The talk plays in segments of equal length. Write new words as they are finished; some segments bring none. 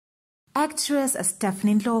Actress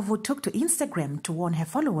Stephanie Ndlovu took to Instagram to warn her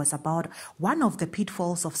followers about one of the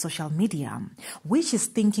pitfalls of social media, which is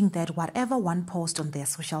thinking that whatever one posts on their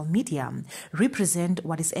social media represent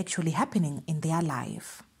what is actually happening in their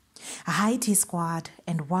life. Hi T-Squad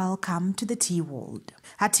and welcome to the T-World.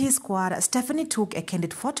 At T-Squad, Stephanie took a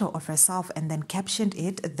candid photo of herself and then captioned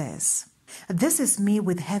it this. This is me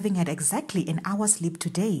with having had exactly an hour's sleep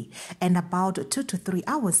today and about 2 to 3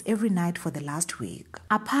 hours every night for the last week.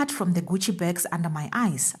 Apart from the Gucci bags under my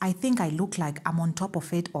eyes, I think I look like I'm on top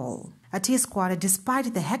of it all. At T-Squad,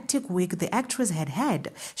 despite the hectic week the actress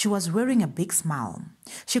had, she was wearing a big smile.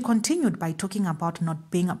 She continued by talking about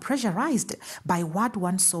not being pressurized by what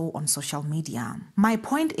one saw on social media. My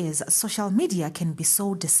point is, social media can be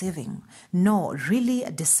so deceiving. No, really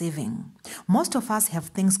deceiving. Most of us have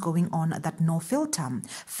things going on that no filter,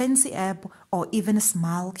 fancy app, or even a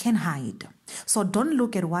smile can hide. So don't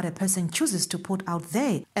look at what a person chooses to put out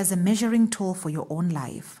there as a measuring tool for your own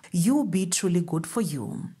life. You be truly good for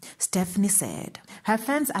you, Stephanie said. Her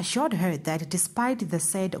fans assured her that despite the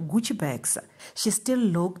said Gucci bags, she still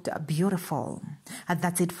looked beautiful. And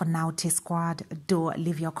that's it for now, T-Squad. Do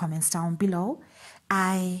leave your comments down below.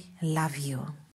 I love you.